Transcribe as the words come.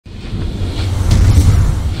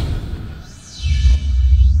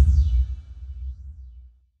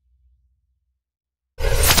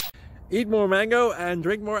Eat more mango and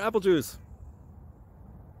drink more apple juice.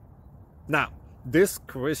 Now, this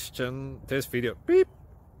video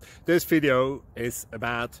is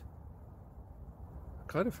about, I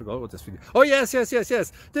kind of forgot what this video. Oh yes.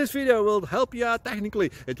 This video will help you out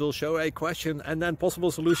technically. It will show a question and then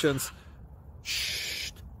possible solutions.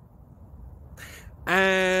 Shh.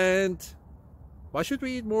 And why should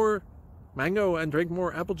we eat more mango and drink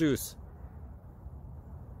more apple juice?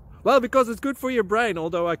 Well, because it's good for your brain,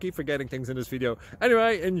 although I keep forgetting things in this video.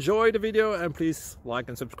 Anyway, enjoy the video and please like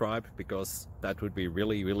and subscribe, because that would be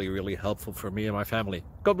really helpful for me and my family.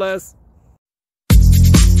 God bless!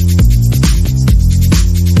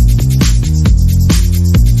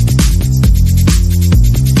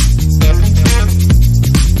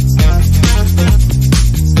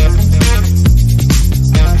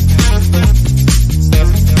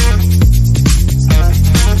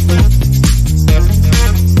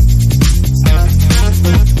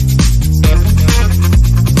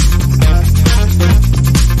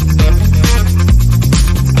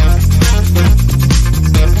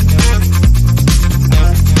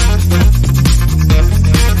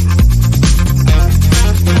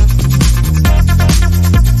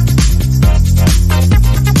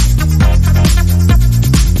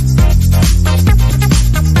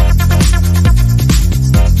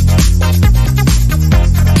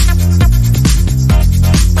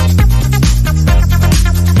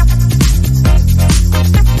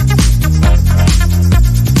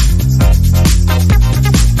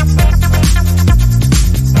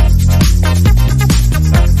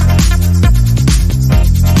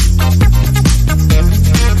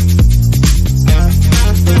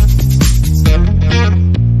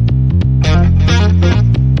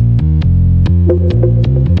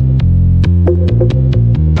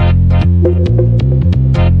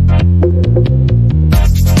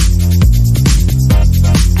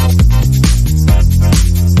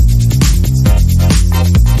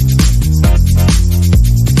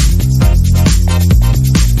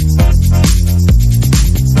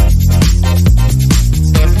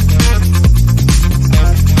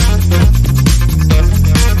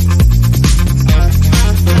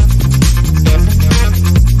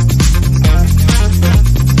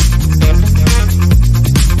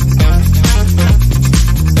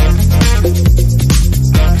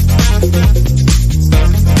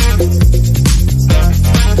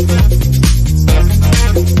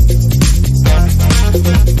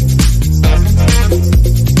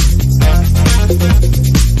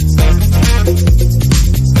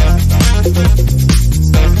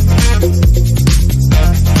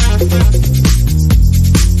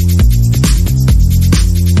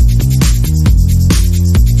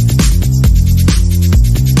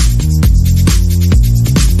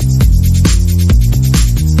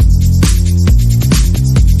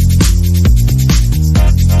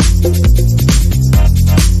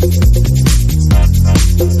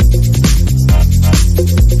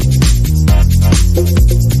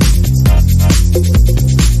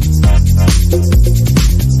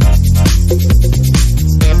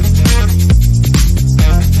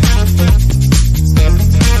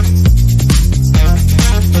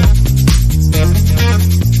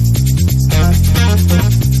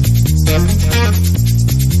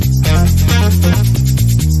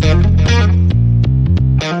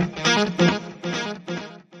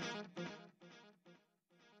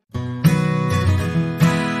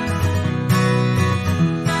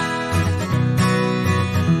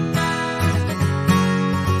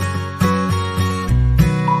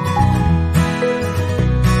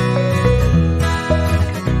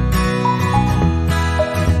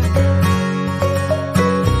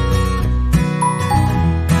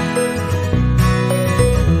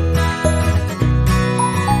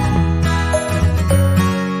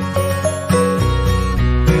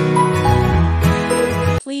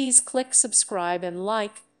 Please click subscribe and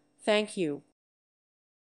like. Thank you.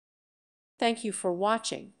 Thank you for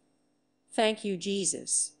watching. Thank you,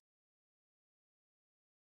 Jesus.